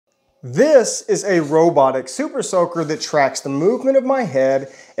This is a robotic super soaker that tracks the movement of my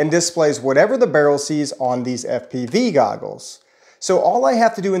head and displays whatever the barrel sees on these FPV goggles. So all I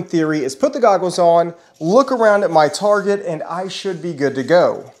have to do in theory is put the goggles on, look around at my target, and I should be good to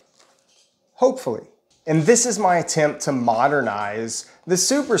go. Hopefully. And this is my attempt to modernize the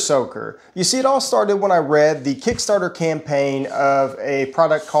Super Soaker. You see, it all started when I read the Kickstarter campaign of a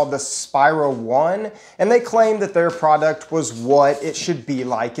product called the Spyro 1, and they claimed that their product was what it should be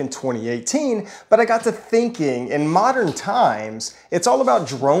like in 2018, but I got to thinking, in modern times, it's all about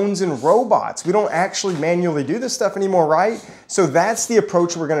drones and robots. We don't actually manually do this stuff anymore, right? So that's the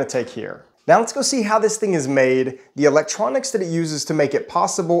approach we're gonna take here. Now let's go see how this thing is made, the electronics that it uses to make it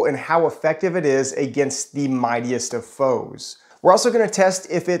possible, and how effective it is against the mightiest of foes. We're also going to test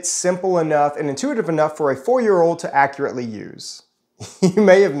if it's simple enough and intuitive enough for a 4-year-old to accurately use. You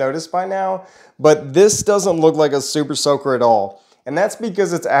may have noticed by now, but this doesn't look like a Super Soaker at all. And that's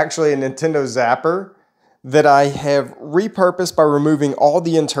because it's actually a Nintendo Zapper that I have repurposed by removing all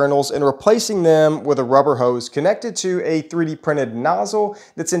the internals and replacing them with a rubber hose connected to a 3D printed nozzle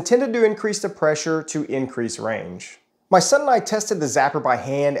that's intended to increase the pressure to increase range. My son and I tested the Zapper by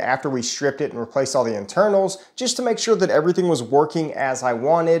hand after we stripped it and replaced all the internals, just to make sure that everything was working as I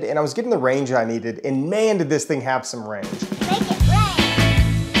wanted and I was getting the range I needed, and man did this thing have some range. Make it rain.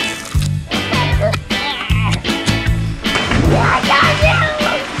 I got you!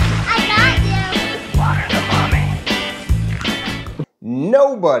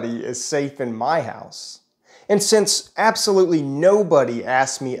 Nobody is safe in my house. And since absolutely nobody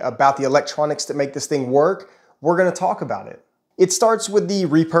asked me about the electronics that make this thing work, we're going to talk about it. It starts with the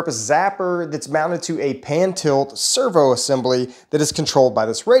repurposed Zapper that's mounted to a pan-tilt servo assembly that is controlled by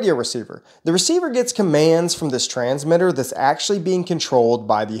this radio receiver. The receiver gets commands from this transmitter that's actually being controlled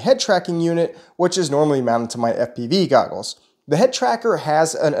by the head tracking unit, which is normally mounted to my FPV goggles. The head tracker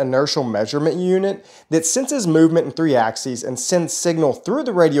has an inertial measurement unit that senses movement in 3 axes and sends signal through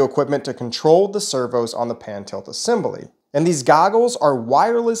the radio equipment to control the servos on the pan-tilt assembly. And these goggles are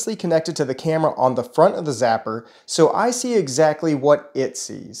wirelessly connected to the camera on the front of the Zapper, so I see exactly what it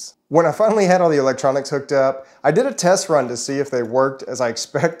sees. When I finally had all the electronics hooked up, I did a test run to see if they worked as I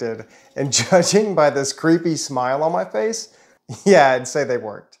expected, and judging by this creepy smile on my face, yeah, I'd say they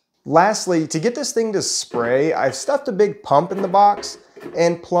worked. Lastly, to get this thing to spray, I've stuffed a big pump in the box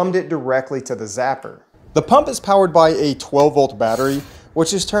and plumbed it directly to the Zapper. The pump is powered by a 12-volt battery,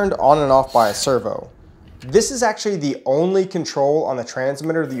 which is turned on and off by a servo. This is actually the only control on the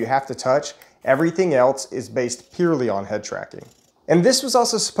transmitter that you have to touch. Everything else is based purely on head tracking. And this was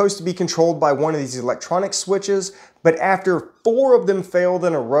also supposed to be controlled by one of these electronic switches, but after 4 of them failed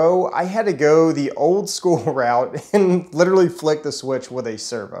in a row, I had to go the old school route and literally flick the switch with a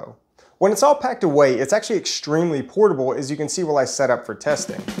servo. When it's all packed away, it's actually extremely portable, as you can see while I set up for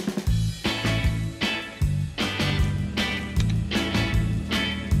testing.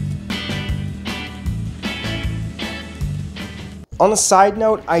 On a side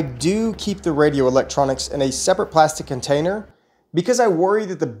note, I do keep the radio electronics in a separate plastic container because I worry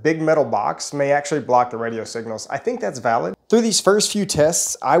that the big metal box may actually block the radio signals. I think that's valid. Through these first few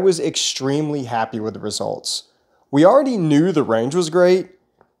tests, I was extremely happy with the results. We already knew the range was great,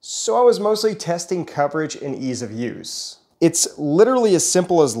 so I was mostly testing coverage and ease of use. It's literally as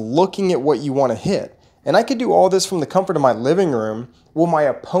simple as looking at what you want to hit, and I could do all this from the comfort of my living room while my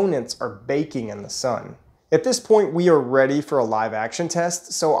opponents are baking in the sun. At this point, we are ready for a live action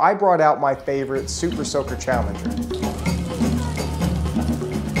test, so I brought out my favorite Super Soaker Challenger.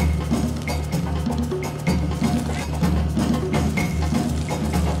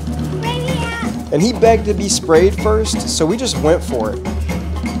 And he begged to be sprayed first, so we just went for it.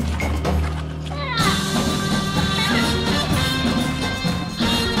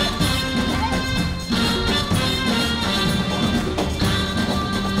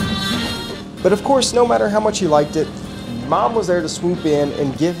 But of course, no matter how much he liked it, Mom was there to swoop in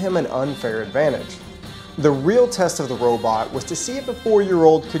and give him an unfair advantage. The real test of the robot was to see if a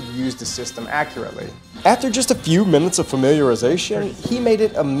 4-year-old could use the system accurately. After just a few minutes of familiarization, he made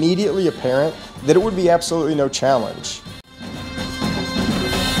it immediately apparent that it would be absolutely no challenge.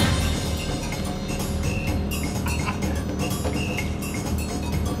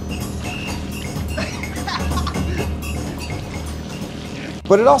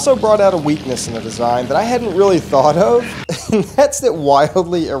 But it also brought out a weakness in the design that I hadn't really thought of, and that's that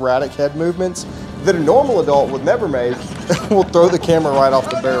wildly erratic head movements that a normal adult would never make will throw the camera right off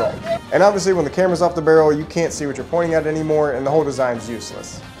the barrel. And obviously when the camera's off the barrel, you can't see what you're pointing at anymore, and the whole design's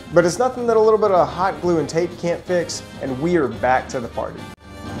useless. But it's nothing that a little bit of hot glue and tape can't fix, and we are back to the party.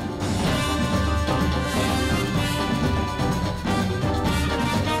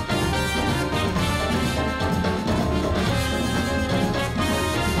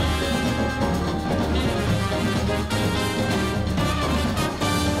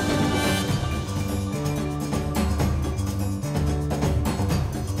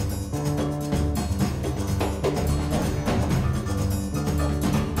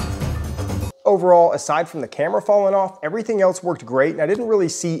 Overall, aside from the camera falling off, everything else worked great and I didn't really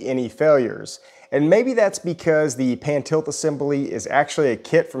see any failures. And maybe that's because the pan tilt assembly is actually a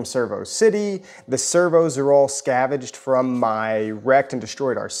kit from Servo City. The servos are all scavenged from my wrecked and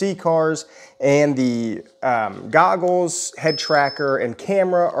destroyed RC cars, and the goggles, head tracker, and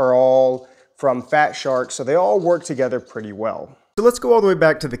camera are all from Fat Shark, so they all work together pretty well. So let's go all the way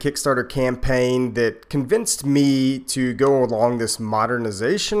back to the Kickstarter campaign that convinced me to go along this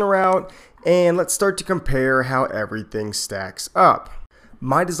modernization route, and let's start to compare how everything stacks up.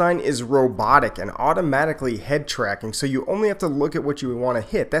 My design is robotic and automatically head tracking, so you only have to look at what you want to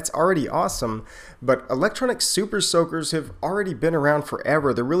hit. That's already awesome, but electronic super soakers have already been around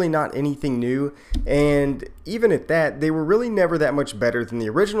forever. They're really not anything new, and even at that, they were really never that much better than the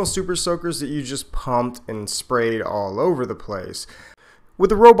original super soakers that you just pumped and sprayed all over the place. With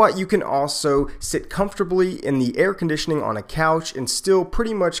the robot, you can also sit comfortably in the air conditioning on a couch and still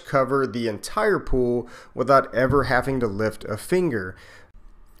pretty much cover the entire pool without ever having to lift a finger.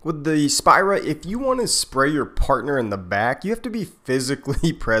 With the Spira, if you want to spray your partner in the back, you have to be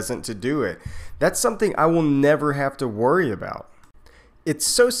physically present to do it. That's something I will never have to worry about. It's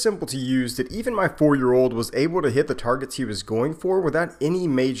so simple to use that even my 4-year-old was able to hit the targets he was going for without any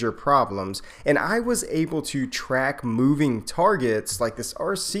major problems, and I was able to track moving targets like this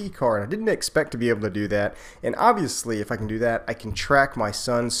RC car, and I didn't expect to be able to do that, and obviously if I can do that, I can track my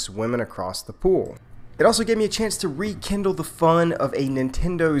son swimming across the pool. It also gave me a chance to rekindle the fun of a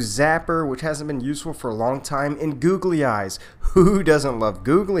Nintendo Zapper, which hasn't been useful for a long time, and googly eyes. Who doesn't love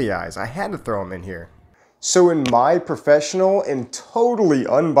googly eyes? I had to throw them in here. So in my professional and totally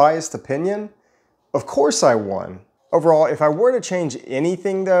unbiased opinion, of course I won. Overall, if I were to change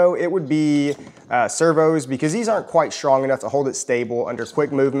anything though, it would be servos, because these aren't quite strong enough to hold it stable under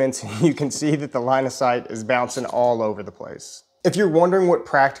quick movements. You can see that the line of sight is bouncing all over the place. If you're wondering what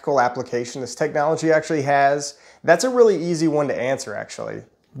practical application this technology actually has, that's a really easy one to answer actually.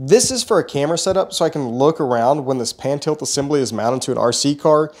 This is for a camera setup so I can look around when this pan tilt assembly is mounted to an RC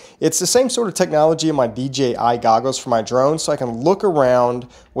car. It's the same sort of technology in my DJI goggles for my drone, so I can look around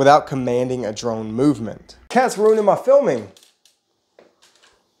without commanding a drone movement. Cat's ruining my filming.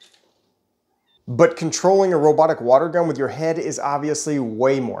 But controlling a robotic water gun with your head is obviously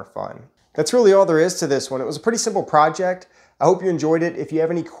way more fun. That's really all there is to this one. It was a pretty simple project. I hope you enjoyed it. If you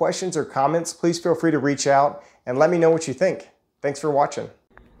have any questions or comments, please feel free to reach out and let me know what you think. Thanks for watching.